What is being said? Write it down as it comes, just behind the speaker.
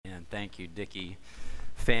Thank you, Dickey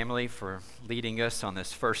family, for leading us on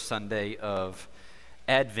this first Sunday of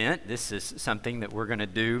Advent. This is something that we're going to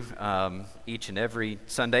do each and every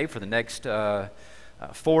Sunday for the next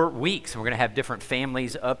 4 weeks. And we're going to have different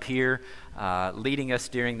families up here leading us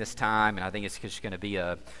during this time. And I think it's just going to be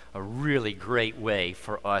a really great way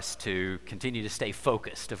for us to continue to stay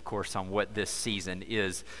focused, of course, on what this season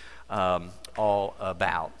is all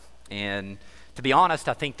about. And to be honest,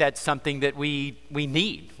 I think that's something that we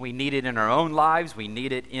need. We need it in our own lives. We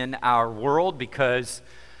need it in our world because,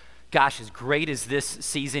 gosh, as great as this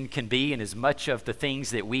season can be and as much of the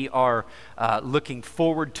things that we are looking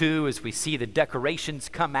forward to as we see the decorations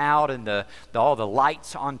come out and all the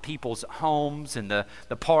lights on people's homes and the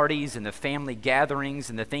parties and the family gatherings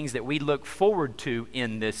and the things that we look forward to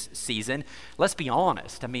in this season, let's be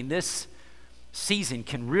honest. I mean, this season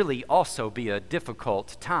can really also be a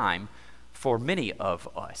difficult time for many of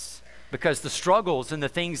us, because the struggles and the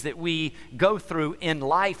things that we go through in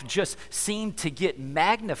life just seem to get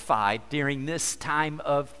magnified during this time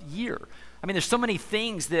of year. I mean, there's so many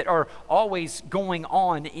things that are always going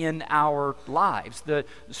on in our lives. The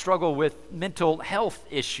struggle with mental health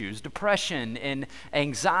issues, depression and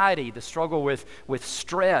anxiety, the struggle with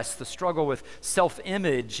stress, the struggle with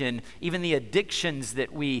self-image, and even the addictions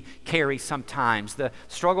that we carry sometimes, the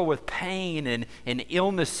struggle with pain and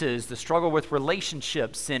illnesses, the struggle with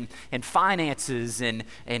relationships and finances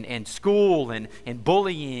and school and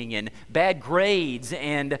bullying and bad grades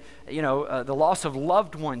and the loss of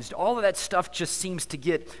loved ones. All of that stuff just seems to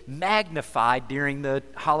get magnified during the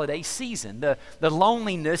holiday season. The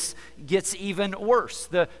loneliness gets even worse.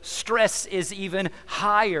 The stress is even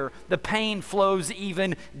higher. The pain flows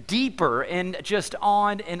even deeper, and just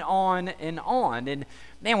on and on and on. And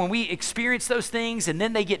man, when we experience those things and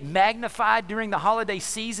then they get magnified during the holiday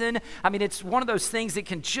season, I mean, it's one of those things that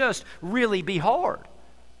can just really be hard.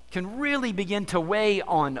 Can really begin to weigh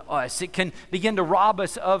on us. It can begin to rob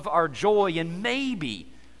us of our joy and maybe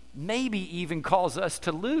even cause us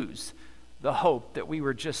to lose the hope that we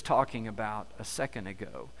were just talking about a second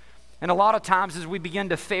ago. And a lot of times as we begin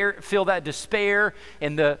to feel that despair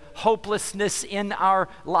and the hopelessness in our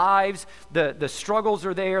lives, the struggles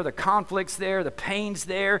are there, the conflicts there, the pains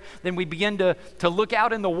there, then we begin to look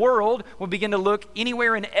out in the world, we begin to look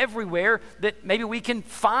anywhere and everywhere that maybe we can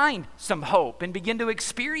find some hope and begin to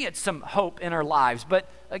experience some hope in our lives. But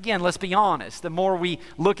again, let's be honest, the more we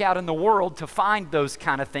look out in the world to find those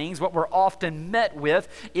kind of things, what we're often met with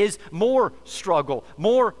is more struggle,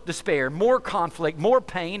 more despair, more conflict, more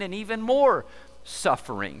pain, and even more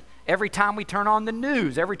suffering. Every time we turn on the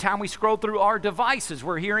news, every time we scroll through our devices,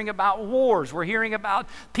 we're hearing about wars, we're hearing about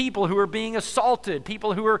people who are being assaulted,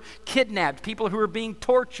 people who are kidnapped, people who are being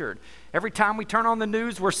tortured. Every time we turn on the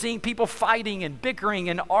news, we're seeing people fighting and bickering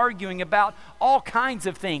and arguing about all kinds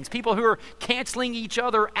of things. People who are canceling each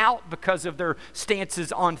other out because of their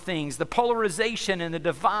stances on things. The polarization and the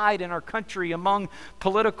divide in our country among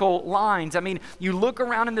political lines. I mean, you look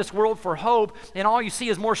around in this world for hope, and all you see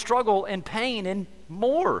is more struggle and pain and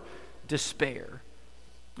more despair.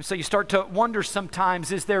 So you start to wonder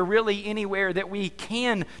sometimes, is there really anywhere that we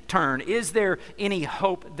can turn? Is there any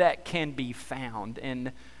hope that can be found?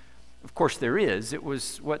 And of course there is. It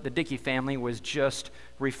was what the Dickey family was just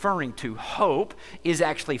referring to. Hope is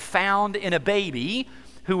actually found in a baby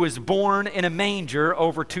who was born in a manger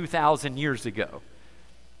over 2,000 years ago.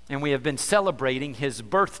 And we have been celebrating his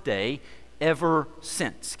birthday ever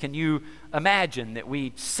since. Can you imagine that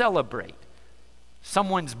we celebrate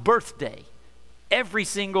someone's birthday every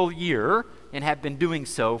single year and have been doing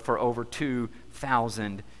so for over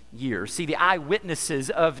 2,000 years? See, the eyewitnesses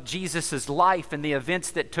of Jesus' life and the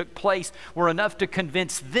events that took place were enough to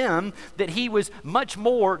convince them that he was much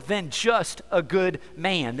more than just a good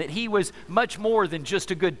man, that he was much more than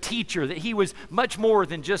just a good teacher, that he was much more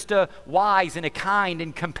than just a wise and a kind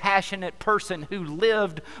and compassionate person who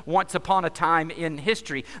lived once upon a time in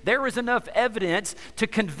history. There was enough evidence to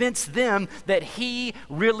convince them that he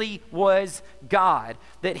really was God,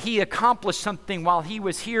 that he accomplished something while he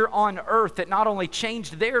was here on earth that not only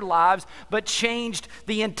changed their lives, but changed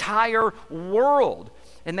the entire world.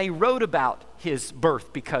 And they wrote about his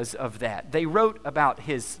birth because of that. They wrote about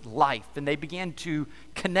his life, and they began to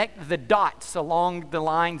connect the dots along the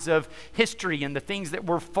lines of history and the things that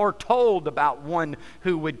were foretold about one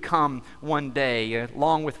who would come one day,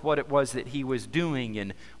 along with what it was that he was doing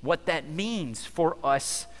and what that means for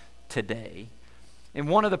us today. And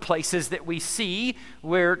one of the places that we see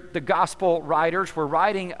where the gospel writers were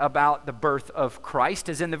writing about the birth of Christ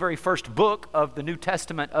is in the very first book of the New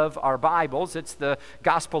Testament of our Bibles. It's the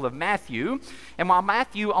Gospel of Matthew. And while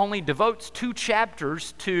Matthew only devotes 2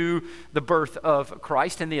 chapters to the birth of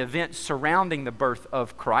Christ and the events surrounding the birth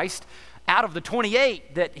of Christ, out of the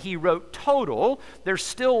 28 that he wrote total, there's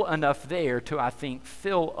still enough there to, I think,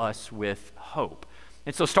 fill us with hope.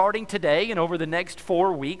 And so starting today and over the next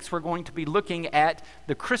 4 weeks, we're going to be looking at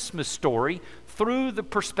the Christmas story through the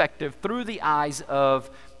perspective, through the eyes of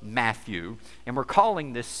Matthew. And we're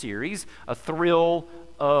calling this series A Thrill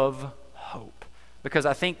of Hope. Because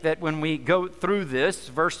I think that when we go through this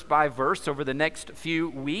verse by verse over the next few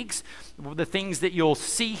weeks, the things that you'll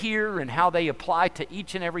see here and how they apply to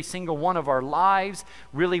each and every single one of our lives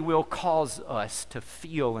really will cause us to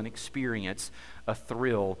feel and experience a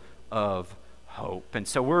thrill of hope. And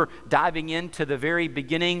so we're diving into the very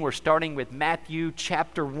beginning. We're starting with Matthew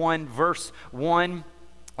chapter 1, verse 1.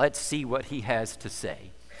 Let's see what he has to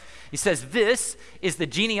say. He says, "This is the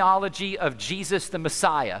genealogy of Jesus the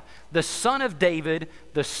Messiah, the son of David,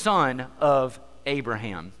 the son of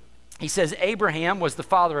Abraham." He says Abraham was the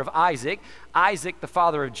father of Isaac, Isaac the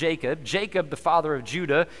father of Jacob, Jacob the father of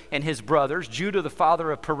Judah and his brothers, Judah the father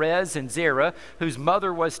of Perez and Zerah, whose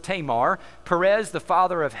mother was Tamar, Perez the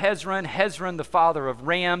father of Hezron, Hezron the father of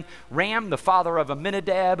Ram, Ram the father of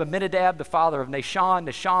Amminadab, Amminadab the father of Nahshon,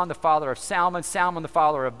 Nahshon the father of Salmon, Salmon the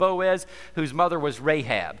father of Boaz, whose mother was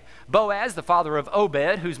Rahab, Boaz the father of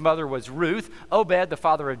Obed, whose mother was Ruth, Obed the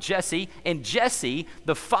father of Jesse, and Jesse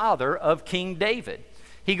the father of King David.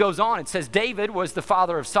 He goes on and says, David was the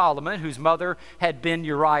father of Solomon, whose mother had been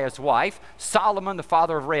Uriah's wife. Solomon, the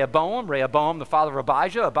father of Rehoboam. Rehoboam, the father of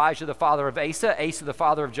Abijah. Abijah, the father of Asa. Asa, the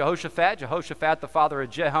father of Jehoshaphat. Jehoshaphat, the father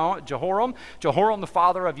of Jehoram. Jehoram, the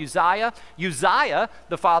father of Uzziah. Uzziah,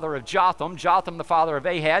 the father of Jotham. Jotham, the father of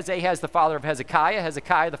Ahaz. Ahaz, the father of Hezekiah.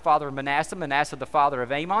 Hezekiah, the father of Manasseh. Manasseh, the father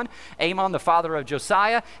of Amon. Amon, the father of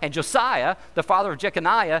Josiah. And Josiah, the father of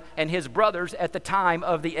Jeconiah and his brothers at the time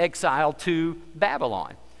of the exile to Babylon.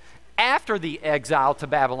 After the exile to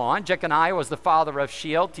Babylon, Jeconiah was the father of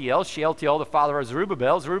Shealtiel, Shealtiel the father of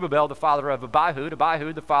Zerubbabel, Zerubbabel the father of Abihud,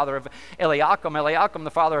 Abihud the father of Eliakim, Eliakim the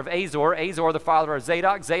father of Azor, Azor the father of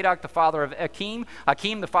Zadok, Zadok the father of Akim,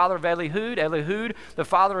 Akim the father of Elihud, Elihud the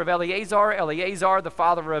father of Eleazar, Eleazar the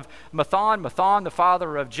father of Matthan, Matthan the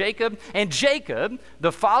father of Jacob, and Jacob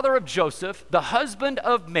the father of Joseph, the husband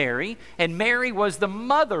of Mary, and Mary was the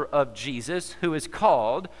mother of Jesus, who is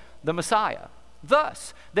called the Messiah.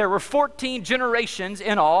 Thus, there were 14 generations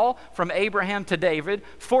in all from Abraham to David,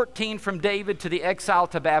 14 from David to the exile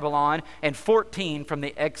to Babylon, and 14 from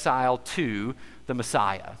the exile to the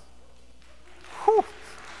Messiah. Whew.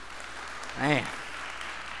 Man.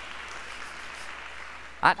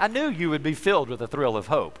 I knew you would be filled with a thrill of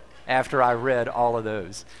hope after I read all of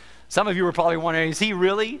those. Some of you were probably wondering, is he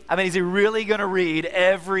really going to read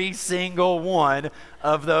every single one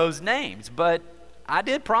of those names? But I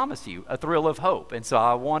did promise you a thrill of hope, and so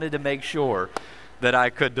I wanted to make sure that I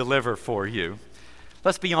could deliver for you.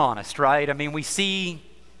 Let's be honest, right? I mean, we see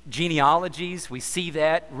genealogies, we see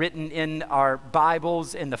that written in our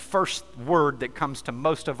Bibles, and the first word that comes to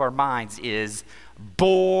most of our minds is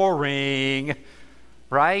boring,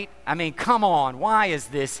 right? I mean, come on, why is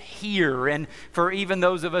this here? And for even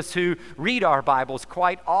those of us who read our Bibles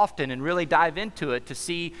quite often and really dive into it to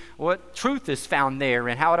see what truth is found there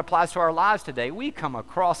and how it applies to our lives today, we come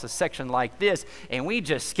across a section like this and we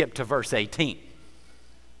just skip to verse 18.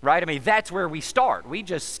 Right? I mean, that's where we start. We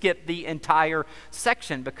just skip the entire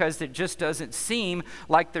section because it just doesn't seem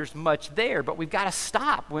like there's much there. But we've got to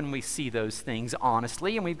stop when we see those things,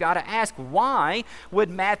 honestly, and we've got to ask, why would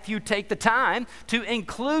Matthew take the time to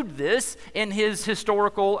include this in his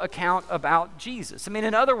historical account about Jesus? I mean,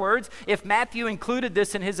 in other words, if Matthew included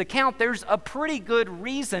this in his account, there's a pretty good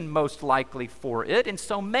reason, most likely, for it. And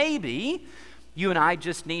so maybe you and I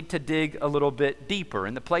just need to dig a little bit deeper.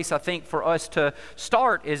 And the place I think for us to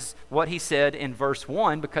start is what he said in verse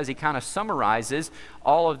 1, because he kind of summarizes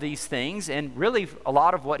all of these things and really a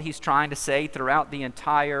lot of what he's trying to say throughout the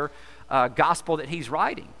entire gospel that he's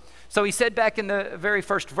writing. So he said back in the very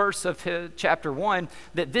first verse of chapter 1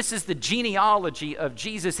 that this is the genealogy of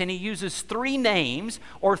Jesus, and he uses 3 names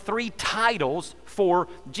or 3 titles for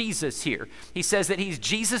Jesus here. He says that he's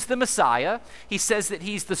Jesus the Messiah, he says that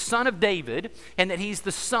he's the son of David, and that he's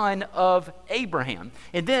the son of Abraham.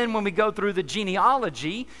 And then when we go through the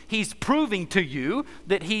genealogy, he's proving to you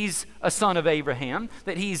that he's a son of Abraham,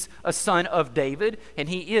 that he's a son of David, and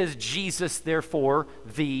he is Jesus, therefore,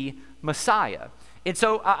 the Messiah. And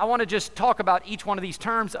so I want to just talk about each one of these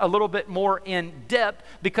terms a little bit more in depth,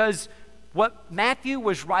 because What Matthew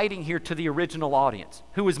was writing here to the original audience,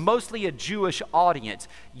 who was mostly a Jewish audience,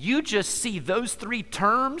 you just see those three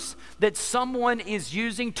terms that someone is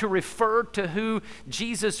using to refer to who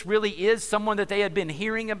Jesus really is, someone that they had been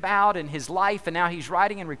hearing about in his life, and now he's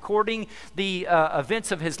writing and recording the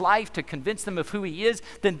events of his life to convince them of who he is,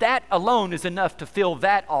 then that alone is enough to fill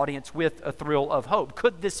that audience with a thrill of hope.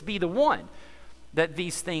 Could this be the one that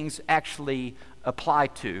these things actually apply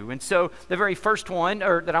to? And so the very first one,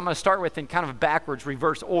 or that I'm going to start with in kind of a backwards,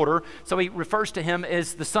 reverse order. So he refers to him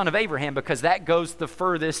as the son of Abraham because that goes the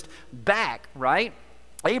furthest back, right?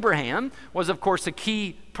 Abraham was, of course, a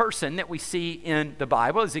key person that we see in the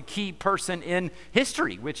Bible, is a key person in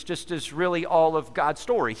history, which just is really all of God's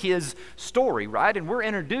story, his story, right? And we're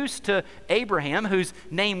introduced to Abraham, whose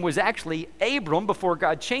name was actually Abram before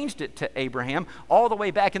God changed it to Abraham, all the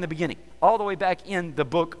way back in the beginning, all the way back in the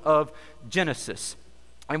book of Genesis.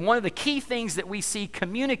 And one of the key things that we see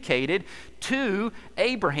communicated to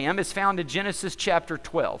Abraham is found in Genesis chapter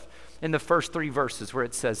 12, in the first 3 verses, where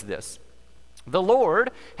it says this. The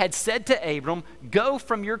Lord had said to Abram, "Go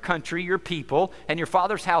from your country, your people, and your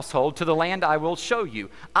father's household to the land I will show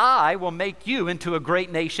you. I will make you into a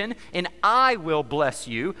great nation, and I will bless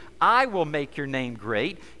you. I will make your name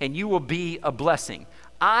great, and you will be a blessing.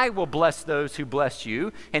 I will bless those who bless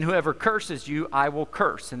you, and whoever curses you, I will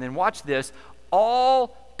curse." And then watch this. All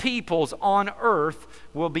peoples on earth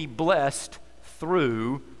will be blessed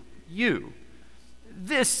through you.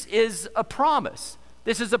 This is a promise.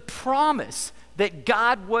 This is a promise that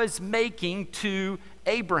God was making to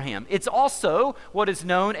Abraham. It's also what is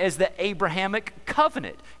known as the Abrahamic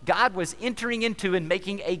covenant. God was entering into and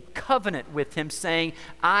making a covenant with him, saying,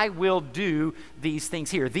 I will do these things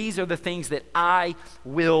here. These are the things that I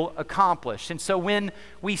will accomplish. And so when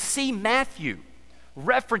we see Matthew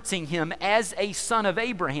referencing him as a son of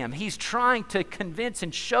Abraham, he's trying to convince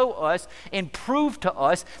and show us and prove to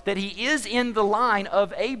us that he is in the line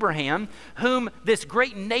of Abraham, whom this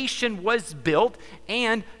great nation was built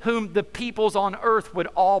and whom the peoples on earth would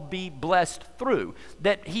all be blessed through.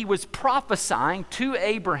 That he was prophesying to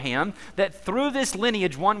Abraham that through this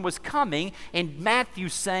lineage one was coming, and Matthew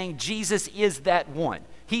saying Jesus is that one.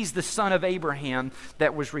 He's the son of Abraham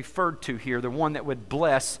that was referred to here, the one that would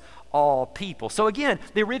bless all people. So again,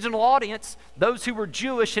 the original audience, those who were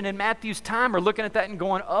Jewish and in Matthew's time, are looking at that and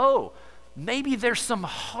going, oh, maybe there's some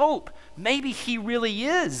hope. Maybe he really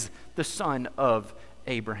is the son of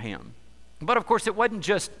Abraham. But of course, it wasn't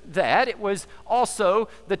just that. It was also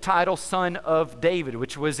the title Son of David,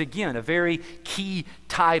 which was, again, a very key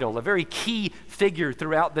title, a very key figure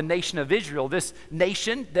throughout the nation of Israel, this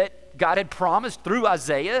nation that God had promised through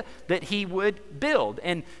Isaiah that he would build.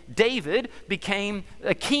 And David became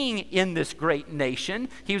a king in this great nation.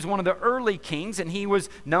 He was one of the early kings, and he was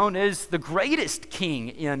known as the greatest king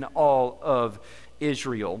in all of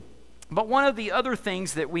Israel. But one of the other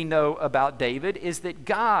things that we know about David is that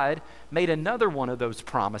God made another one of those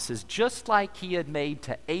promises, just like he had made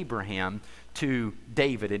to Abraham, to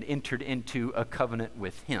David, and entered into a covenant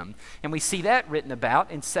with him. And we see that written about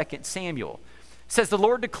in 2 Samuel. It says, the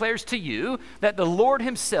Lord declares to you that the Lord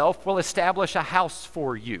himself will establish a house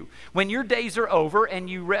for you. When your days are over and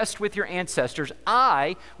you rest with your ancestors,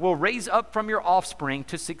 I will raise up from your offspring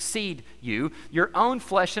to succeed you, your own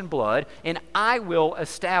flesh and blood, and I will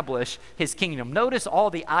establish his kingdom. Notice all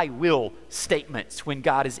the I will statements when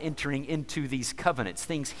God is entering into these covenants,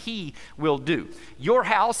 things he will do. Your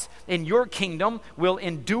house and your kingdom will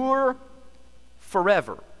endure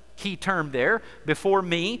forever. Key term there. Before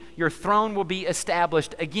me, your throne will be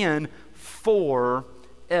established again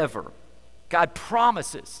forever. God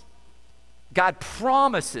promises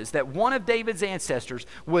that one of David's ancestors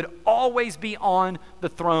would always be on the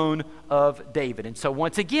throne of David. And so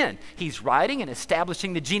once again, he's writing and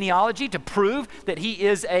establishing the genealogy to prove that he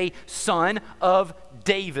is a son of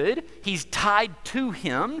David. He's tied to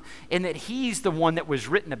him, and that he's the one that was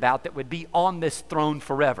written about that would be on this throne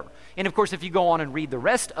forever. And of course, if you go on and read the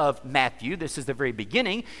rest of Matthew, this is the very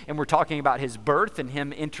beginning, and we're talking about his birth and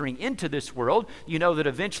him entering into this world. You know that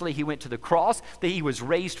eventually he went to the cross, that he was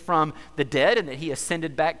raised from the dead, and that he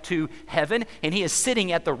ascended back to heaven, and he is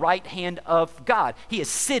sitting at the right hand of God. He is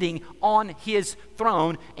sitting on his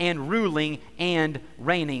throne and ruling and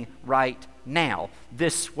reigning right now.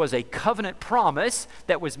 This was a covenant promise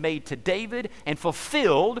that was made to David and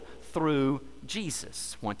fulfilled through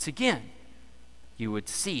Jesus. Once again, you would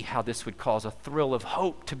see how this would cause a thrill of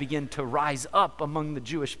hope to begin to rise up among the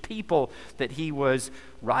Jewish people that he was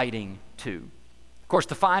writing to. Of course,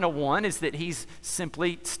 the final one is that he's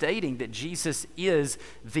simply stating that Jesus is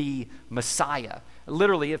the Messiah.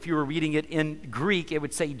 Literally, if you were reading it in Greek, it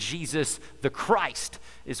would say Jesus the Christ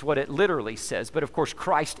is what it literally says. But of course,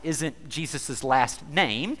 Christ isn't Jesus' last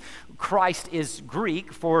name. Christ is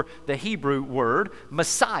Greek for the Hebrew word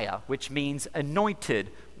Messiah, which means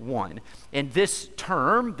anointed one. And this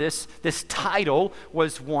term, this title,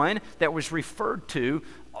 was one that was referred to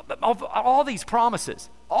of all these promises.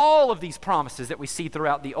 All of these promises that we see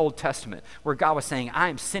throughout the Old Testament, where God was saying, I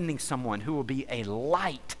am sending someone who will be a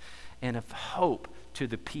light and of hope to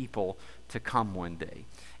the people to come one day.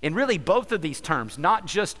 And really, both of these terms, not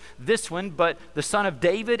just this one, but the son of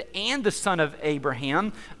David and the son of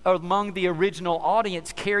Abraham, among the original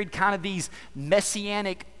audience, carried kind of these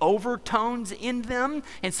messianic overtones in them.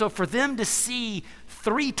 And so for them to see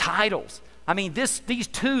three titles, I mean, these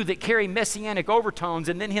two that carry messianic overtones,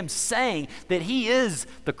 and then him saying that he is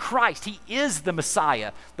the Christ, he is the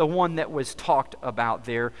Messiah, the one that was talked about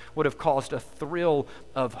there, would have caused a thrill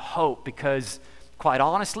of hope, because quite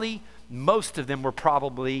honestly, most of them were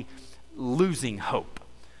probably losing hope.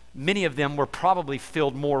 Many of them were probably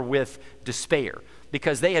filled more with despair,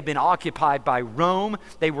 because they had been occupied by Rome,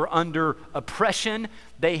 they were under oppression,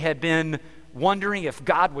 they had been wondering if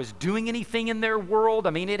God was doing anything in their world. I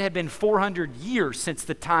mean, it had been 400 years since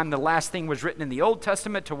the time the last thing was written in the Old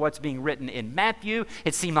Testament to what's being written in Matthew.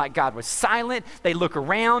 It seemed like God was silent. They look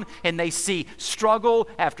around and they see struggle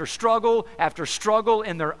after struggle after struggle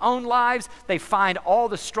in their own lives. They find all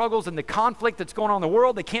the struggles and the conflict that's going on in the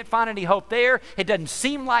world. They can't find any hope there. It doesn't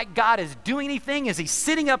seem like God is doing anything as he's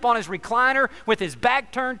sitting up on his recliner with his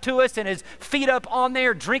back turned to us and his feet up on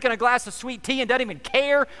there drinking a glass of sweet tea and doesn't even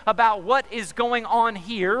care about what is going on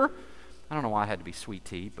here. I don't know why it had to be sweet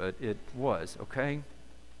tea, but it was, okay?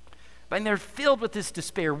 And they're filled with this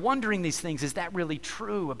despair, wondering these things. Is that really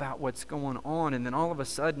true about what's going on? And then all of a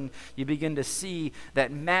sudden, you begin to see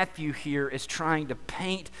that Matthew here is trying to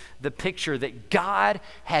paint the picture that God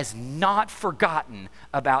has not forgotten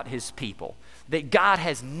about his people, that God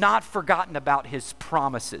has not forgotten about his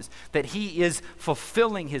promises, that he is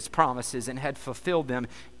fulfilling his promises and had fulfilled them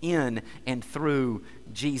in and through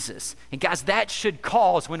Jesus. And guys, that should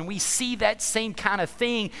cause, when we see that same kind of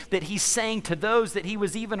thing that he's saying to those that he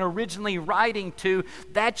was even originally writing to,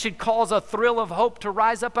 that should cause a thrill of hope to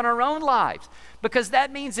rise up in our own lives. Because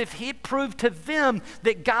that means if he proved to them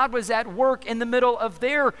that God was at work in the middle of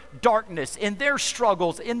their darkness, in their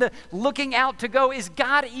struggles, in the looking out to go, is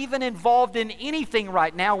God even involved in anything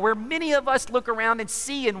right now, where many of us look around and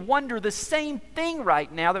see and wonder the same thing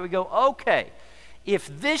right now, that we go, okay,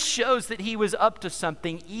 if this shows that he was up to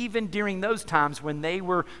something even during those times when they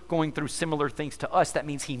were going through similar things to us, that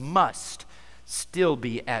means he must still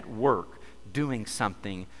be at work doing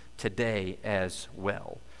something today as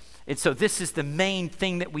well. And so this is the main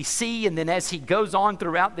thing that we see. And then as he goes on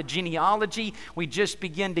throughout the genealogy, we just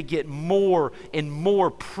begin to get more and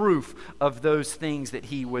more proof of those things that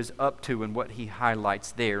he was up to and what he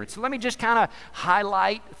highlights there. And so let me just kind of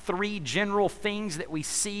highlight three general things that we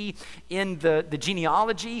see in the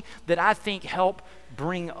genealogy that I think help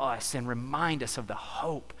bring us and remind us of the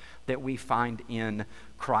hope that we find in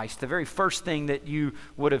Christ. The very first thing that you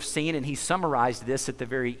would have seen, and he summarized this at the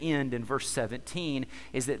very end in verse 17,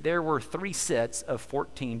 is that there were three sets of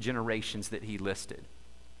 14 generations that he listed.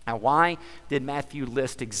 Now, why did Matthew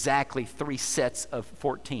list exactly three sets of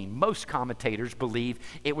 14? Most commentators believe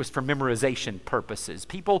it was for memorization purposes.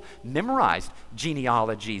 People memorized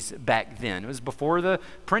genealogies back then. It was before the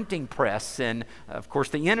printing press and, of course,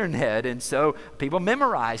 the internet, and so people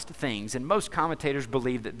memorized things. And most commentators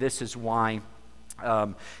believe that this is why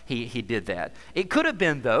he did that. It could have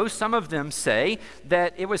been, though, some of them say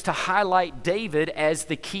that it was to highlight David as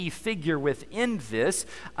the key figure within this,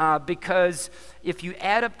 because if you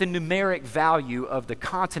add up the numeric value of the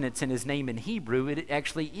consonants in his name in Hebrew, it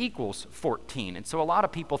actually equals 14. And so a lot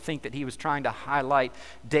of people think that he was trying to highlight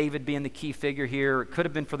David being the key figure here. It could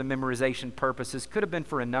have been for the memorization purposes, could have been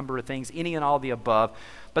for a number of things, any and all the above.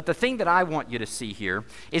 But the thing that I want you to see here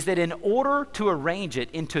is that in order to arrange it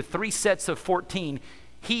into three sets of 14,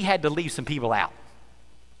 he had to leave some people out.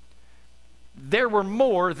 There were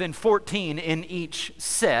more than 14 in each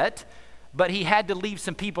set, but he had to leave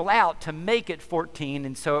some people out to make it 14,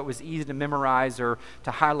 and so it was easy to memorize or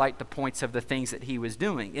to highlight the points of the things that he was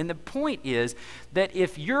doing. And the point is that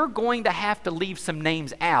if you're going to have to leave some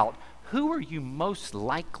names out, who are you most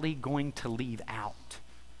likely going to leave out?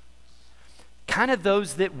 Kind of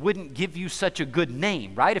those that wouldn't give you such a good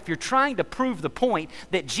name, right? If you're trying to prove the point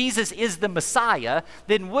that Jesus is the Messiah,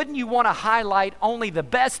 then wouldn't you want to highlight only the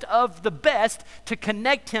best of the best to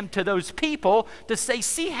connect him to those people, to say,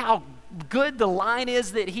 see how good the line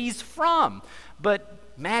is that he's from? But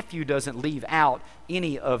Matthew doesn't leave out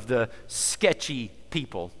any of the sketchy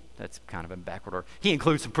people. That's kind of in backward order. He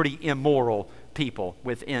includes some pretty immoral people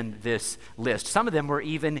within this list. Some of them were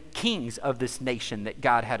even kings of this nation that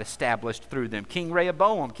God had established through them. King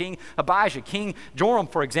Rehoboam, King Abijah, King Joram,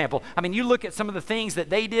 for example. I mean, you look at some of the things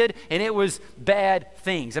that they did, and it was bad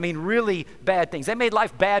things. I mean, really bad things. They made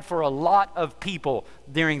life bad for a lot of people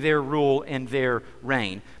during their rule and their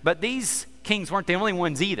reign. But these kings weren't the only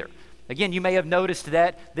ones either. Again, you may have noticed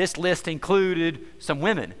that this list included some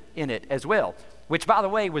women in it as well, which, by the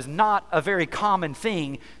way, was not a very common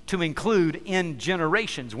thing to include in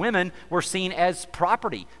generations. Women were seen as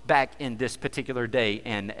property back in this particular day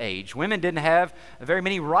and age. Women didn't have very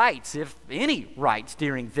many rights, if any rights,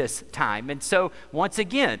 during this time. And so, once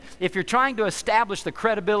again, if you're trying to establish the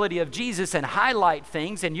credibility of Jesus and highlight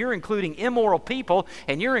things, and you're including immoral people,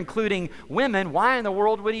 and you're including women, why in the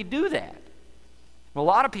world would he do that? Well, a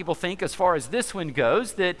lot of people think, as far as this one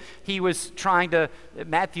goes, that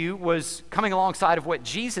Matthew was coming alongside of what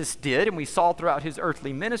Jesus did, and we saw throughout his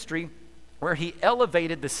earthly ministry, where he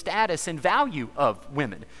elevated the status and value of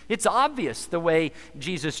women. It's obvious the way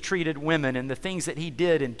Jesus treated women and the things that he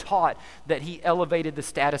did and taught, that he elevated the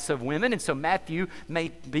status of women. And so Matthew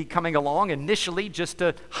may be coming along initially just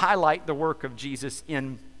to highlight the work of Jesus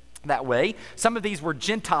in that way. Some of these were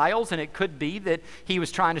Gentiles, and it could be that he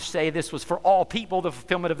was trying to say this was for all people, the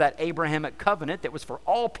fulfillment of that Abrahamic covenant that was for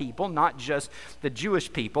all people, not just the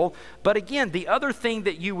Jewish people. But again, the other thing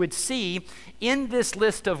that you would see in this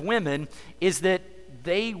list of women is that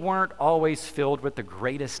they weren't always filled with the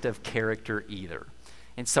greatest of character either.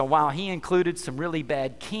 And so while he included some really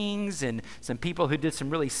bad kings and some people who did some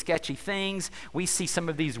really sketchy things, we see some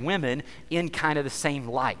of these women in kind of the same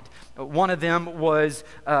light. One of them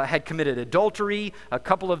had committed adultery. A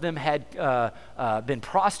couple of them had been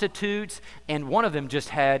prostitutes. And one of them just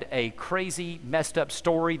had a crazy, messed up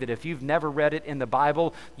story that if you've never read it in the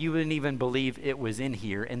Bible, you wouldn't even believe it was in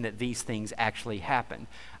here and that these things actually happened.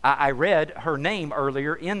 I read her name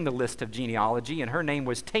earlier in the list of genealogy, and her name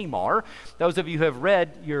was Tamar. Those of you who have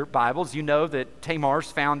read your Bibles, you know that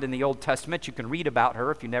Tamar's found in the Old Testament. You can read about her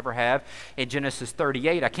if you never have in Genesis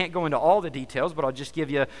 38. I can't go into all the details, but I'll just give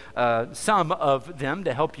you some of them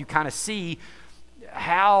to help you kind of see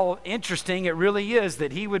how interesting it really is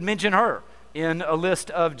that he would mention her in a list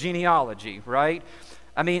of genealogy, right?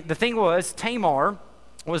 I mean, the thing was, Tamar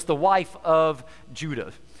was the wife of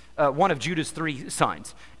Judah. One of Judah's 3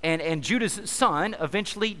 sons. And Judah's son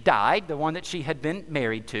eventually died, the one that she had been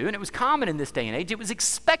married to. And it was common in this day and age, it was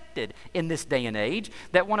expected in this day and age,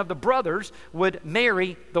 that one of the brothers would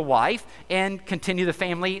marry the wife and continue the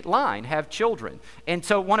family line, have children. And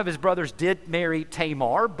so one of his brothers did marry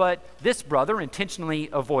Tamar, but this brother intentionally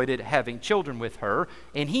avoided having children with her,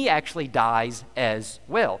 and he actually dies as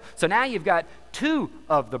well. So now you've got 2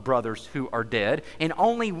 of the brothers who are dead, and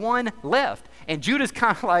only one left. And Judah's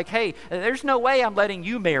kind of like, hey, there's no way I'm letting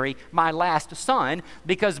you marry my last son,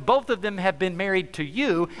 because both of them have been married to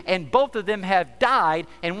you, and both of them have died,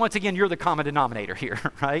 and once again, you're the common denominator here,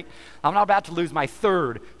 right? I'm not about to lose my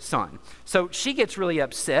 3rd son. So she gets really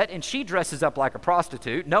upset, and she dresses up like a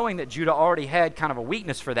prostitute, knowing that Judah already had kind of a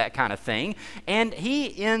weakness for that kind of thing, and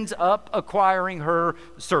he ends up acquiring her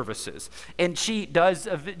services. And she does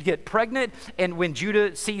get pregnant, and when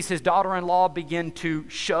Judah sees his daughter-in-law begin to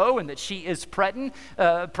show and that she is pregnant,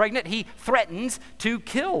 he threatens to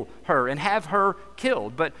kill her and have her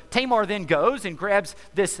killed. But Tamar then goes and grabs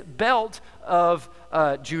this belt of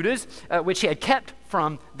Judah's, which he had kept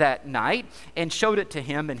from that night, and showed it to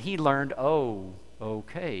him, and he learned, oh,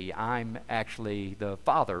 okay, I'm actually the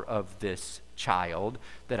father of this child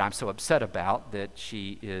that I'm so upset about that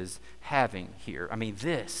she is having here. I mean,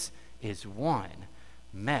 this is one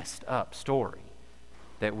messed up story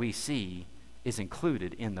that we see is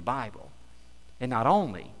included in the Bible. And not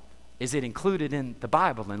only is it included in the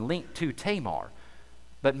Bible and linked to Tamar,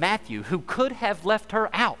 but Matthew, who could have left her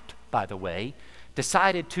out, by the way,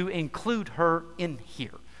 decided to include her in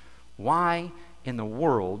here. Why in the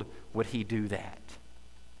world would he do that?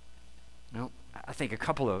 Well, I think a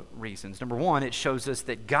couple of reasons. Number one, it shows us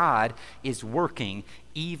that God is working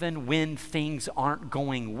even when things aren't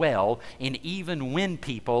going well, and even when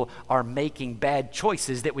people are making bad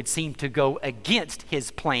choices that would seem to go against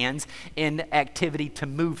his plans in activity to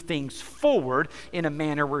move things forward in a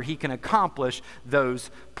manner where he can accomplish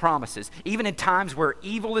those promises. Even in times where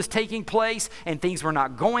evil is taking place and things were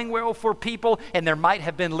not going well for people, and there might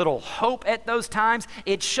have been little hope at those times,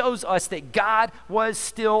 it shows us that God was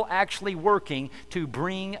still actually working to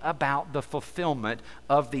bring about the fulfillment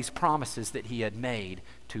of these promises that he had made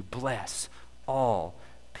to bless all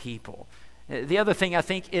people. The other thing I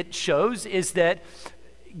think it shows is that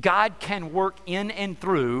God can work in and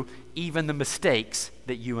through even the mistakes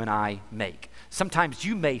that you and I make. Sometimes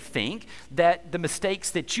you may think that the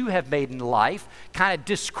mistakes that you have made in life kind of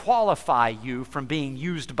disqualify you from being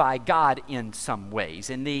used by God in some ways.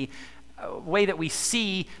 And the way that we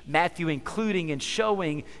see Matthew including and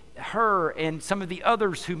showing her and some of the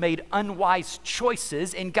others who made unwise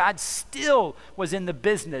choices, and God still was in the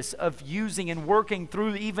business of using and working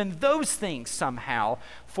through even those things somehow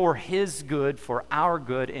for his good, for our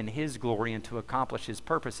good and his glory, and to accomplish his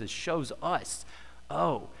purposes, shows us,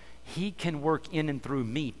 oh, he can work in and through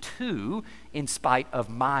me too, in spite of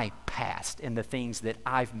my past and the things that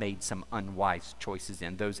I've made some unwise choices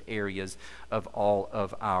in, those areas of all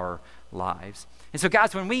of our lives. And so,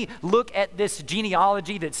 guys, when we look at this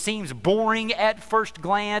genealogy that seems boring at first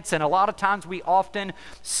glance, and a lot of times we often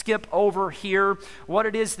skip over here, what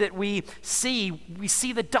it is that we see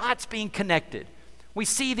the dots being connected. We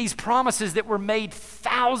see these promises that were made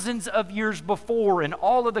thousands of years before, and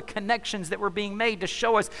all of the connections that were being made to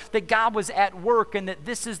show us that God was at work and that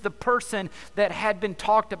this is the person that had been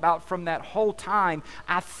talked about from that whole time.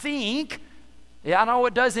 I think, I know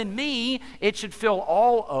it does in me, it should fill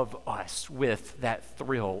all of us with that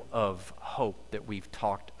thrill of hope that we've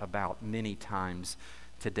talked about many times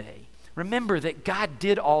today. Remember that God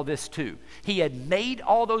did all this too. He had made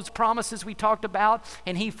all those promises we talked about,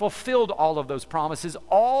 and he fulfilled all of those promises,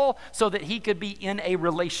 all so that he could be in a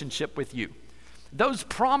relationship with you. Those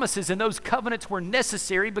promises and those covenants were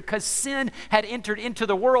necessary because sin had entered into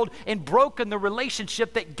the world and broken the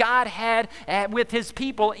relationship that God had with his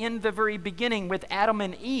people in the very beginning with Adam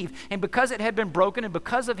and Eve. And because it had been broken, and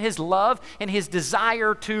because of his love and his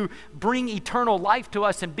desire to bring eternal life to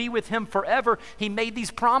us and be with him forever, he made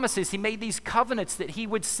these promises. He made these covenants that he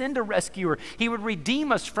would send a rescuer. He would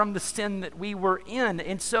redeem us from the sin that we were in.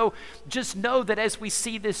 And so just know that as we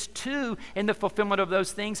see this too in the fulfillment of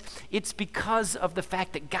those things, it's because of the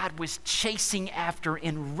fact that God was chasing after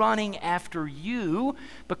and running after you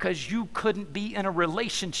because you couldn't be in a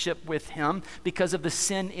relationship with him because of the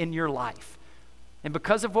sin in your life. And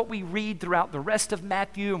because of what we read throughout the rest of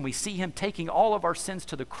Matthew, and we see him taking all of our sins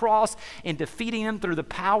to the cross and defeating them through the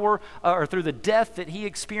power or through the death that he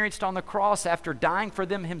experienced on the cross after dying for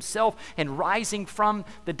them himself and rising from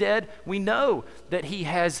the dead, we know that he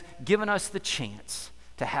has given us the chance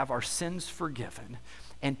to have our sins forgiven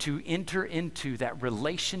and to enter into that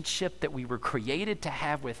relationship that we were created to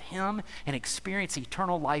have with him and experience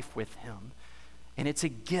eternal life with him. And it's a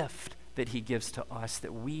gift that he gives to us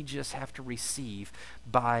that we just have to receive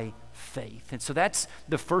by faith. And so that's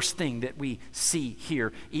the first thing that we see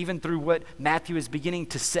here, even through what Matthew is beginning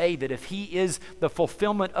to say, that if he is the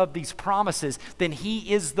fulfillment of these promises, then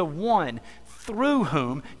he is the one through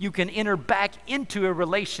whom you can enter back into a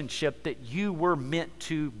relationship that you were meant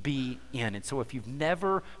to be in. And so if you've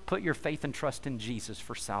never put your faith and trust in Jesus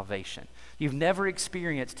for salvation, you've never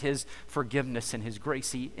experienced his forgiveness and his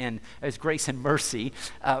grace and mercy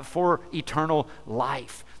for eternal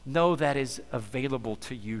life, know that is available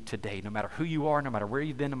to you today, no matter who you are, no matter where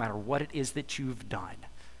you've been, no matter what it is that you've done.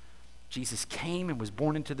 Jesus came and was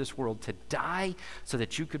born into this world to die so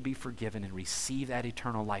that you could be forgiven and receive that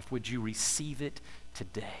eternal life. Would you receive it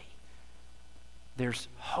today? There's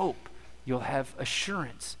hope. You'll have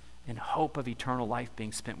assurance and hope of eternal life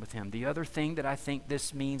being spent with him. The other thing that I think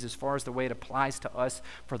this means, as far as the way it applies to us,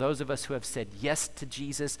 for those of us who have said yes to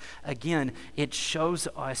Jesus, again, it shows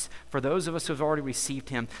us, for those of us who have already received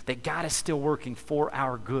him, that God is still working for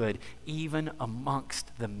our good, even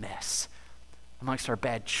amongst the mess. Amongst our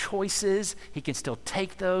bad choices, he can still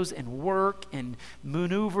take those and work and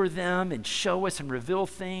maneuver them and show us and reveal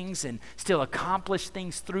things and still accomplish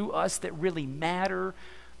things through us that really matter.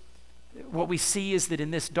 What we see is that in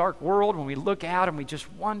this dark world, when we look out and we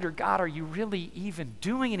just wonder, God, are you really even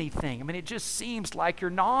doing anything? I mean, it just seems like you're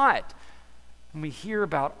not. When we hear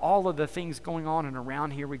about all of the things going on and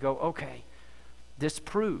around here, we go, okay, this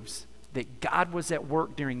proves that God was at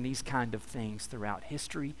work during these kind of things throughout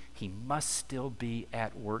history. He must still be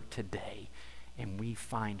at work today. And we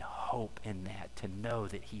find hope in that, to know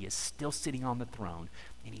that he is still sitting on the throne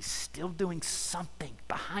and he's still doing something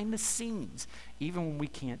behind the scenes, even when we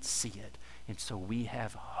can't see it. And so we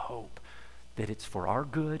have hope that it's for our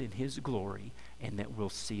good and his glory, and that we'll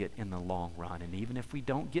see it in the long run. And even if we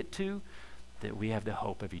don't get to, that we have the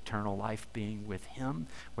hope of eternal life being with him,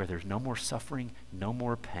 where there's no more suffering, no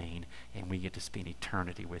more pain, and we get to spend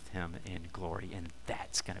eternity with him in glory. And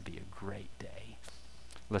that's going to be a great day.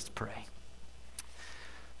 Let's pray.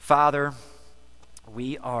 Father,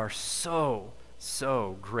 we are so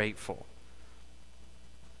grateful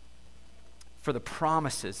for the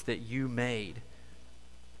promises that you made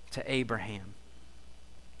to Abraham.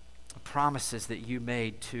 promises that you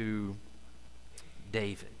made to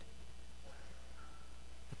David,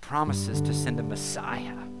 the promises to send a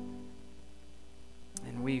Messiah.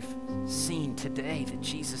 And we've seen today that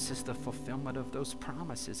Jesus is the fulfillment of those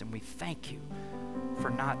promises, and we thank you for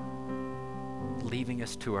not leaving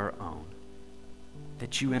us to our own,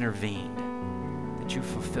 that you intervened, that you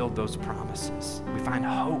fulfilled those promises. We find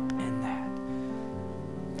hope in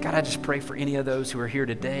that. God, I just pray for any of those who are here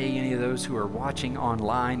today, any of those who are watching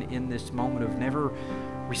online in this moment who've never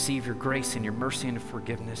received your grace and your mercy and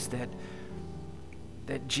forgiveness, that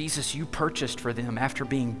Jesus, you purchased for them after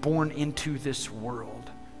being born into this world,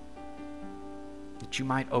 that you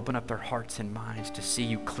might open up their hearts and minds to see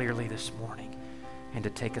you clearly this morning and to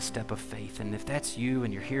take a step of faith. And if that's you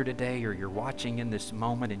and you're here today or you're watching in this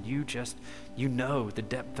moment and you know the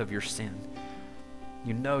depth of your sin,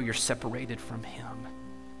 you know you're separated from him,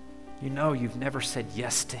 you know you've never said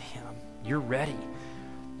yes to him, you're ready.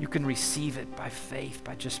 You can receive it by faith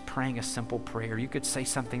by just praying a simple prayer. You could say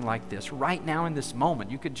something like this right now in this moment.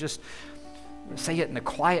 You could just say it in the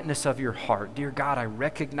quietness of your heart. Dear God, I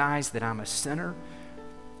recognize that I'm a sinner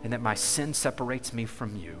and that my sin separates me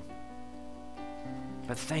from you.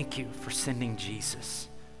 But thank you for sending Jesus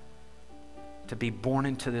to be born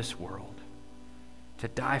into this world, to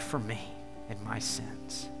die for me and my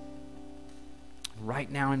sins. Right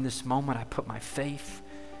now in this moment, I put my faith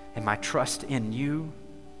and my trust in you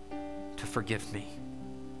to forgive me,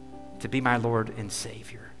 to be my Lord and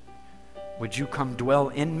Savior. Would you come dwell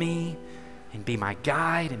in me and be my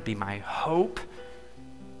guide and be my hope,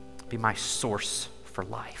 be my source for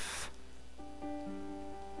life?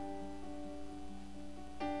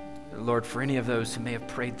 Lord, for any of those who may have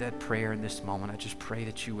prayed that prayer in this moment, I just pray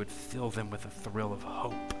that you would fill them with a thrill of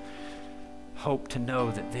hope. Hope to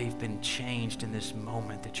know that they've been changed in this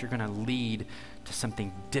moment, that you're going to lead to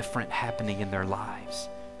something different happening in their lives.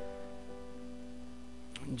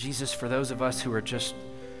 Jesus, for those of us who are just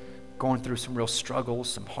going through some real struggles,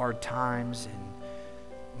 some hard times,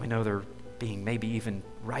 and we know they're being maybe even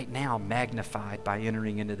right now magnified by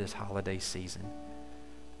entering into this holiday season,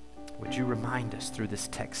 would you remind us through this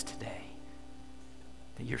text today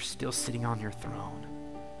that you're still sitting on your throne,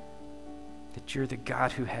 that you're the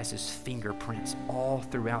God who has his fingerprints all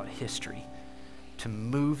throughout history to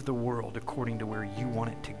move the world according to where you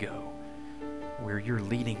want it to go, where you're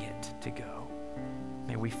leading it to go.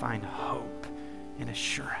 May we find hope and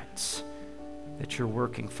assurance that you're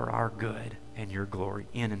working for our good and your glory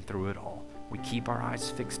in and through it all. We keep our eyes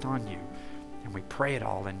fixed on you, and we pray it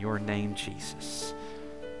all in your name, Jesus.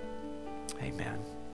 Amen.